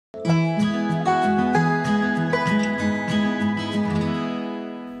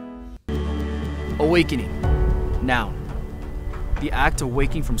Awakening. Noun. The act of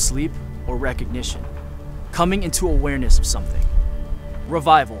waking from sleep or recognition. Coming into awareness of something.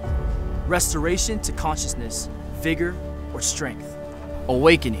 Revival. Restoration to consciousness, vigor, or strength.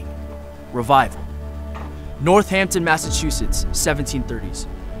 Awakening. Revival. Northampton, Massachusetts, 1730s.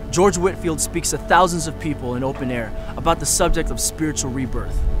 George Whitefield speaks to thousands of people in open air about the subject of spiritual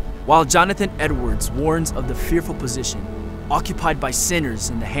rebirth, while Jonathan Edwards warns of the fearful position occupied by sinners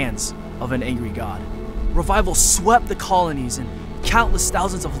in the hands of an angry God. Revival swept the colonies and countless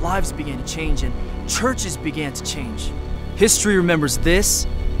thousands of lives began to change and churches began to change. History remembers this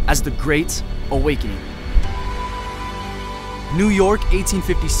as the Great Awakening. New York,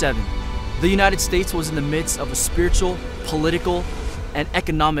 1857. The United States was in the midst of a spiritual, political, and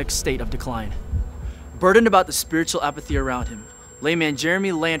economic state of decline. Burdened about the spiritual apathy around him, layman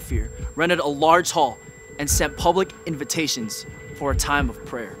Jeremy Lanphier rented a large hall and sent public invitations for a time of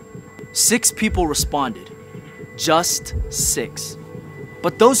prayer. 6 people responded, just 6.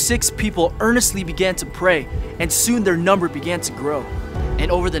 But those 6 people earnestly began to pray, and soon their number began to grow.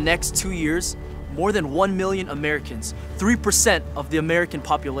 And over the next 2 years, more than 1 million Americans, 3% of the American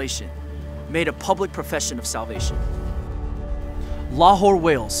population, made a public profession of salvation. Lahore,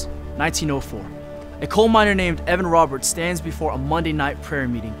 Wales, 1904. A coal miner named Evan Roberts stands before a Monday night prayer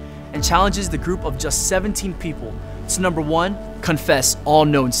meeting and challenges the group of just 17 people to number 1, confess all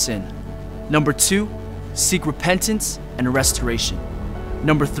known sin. Number 2, seek repentance and restoration.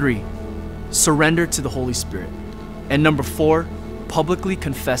 Number 3, surrender to the Holy Spirit. And number 4, publicly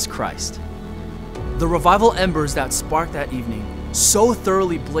confess Christ. The revival embers that sparked that evening so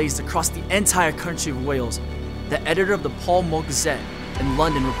thoroughly blazed across the entire country of Wales, the editor of the Pall Mall Gazette in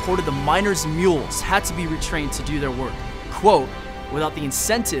London reported the miners' mules had to be retrained to do their work, quote, without the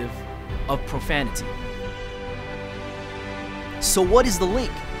incentive of profanity. So what is the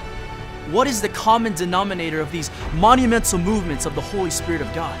link? What is the common denominator of these monumental movements of the Holy Spirit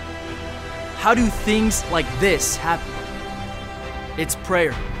of God? How do things like this happen? It's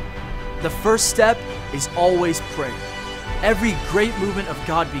prayer. The first step is always prayer. Every great movement of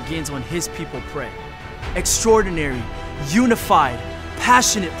God begins when His people pray. Extraordinary, unified,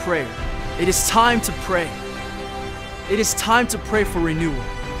 passionate prayer. It is time to pray. It is time to pray for renewal.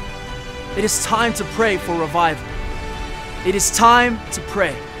 It is time to pray for revival. It is time to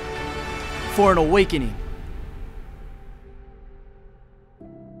pray for an awakening.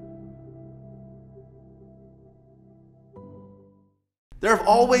 There have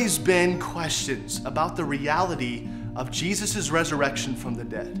always been questions about the reality of Jesus' resurrection from the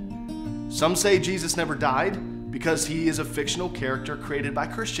dead. Some say Jesus never died because he is a fictional character created by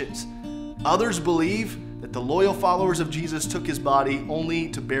Christians. Others believe that the loyal followers of Jesus took his body only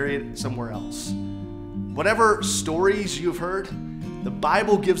to bury it somewhere else. Whatever stories you've heard, the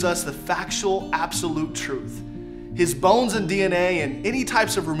Bible gives us the factual, absolute truth. His bones and DNA and any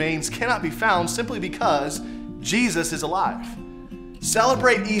types of remains cannot be found simply because Jesus is alive.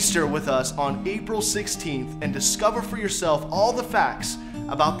 Celebrate Easter with us on April 16th and discover for yourself all the facts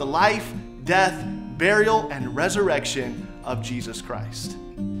about the life, death, burial, and resurrection of Jesus Christ.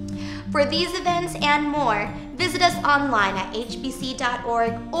 For these events and more, visit us online at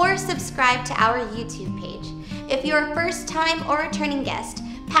hbc.org or subscribe to our YouTube page. If you're a first-time or returning guest,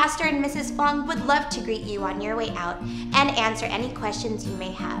 Pastor and Mrs. Fong would love to greet you on your way out and answer any questions you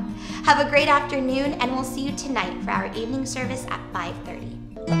may have. Have a great afternoon, and we'll see you tonight for our evening service at 5:30.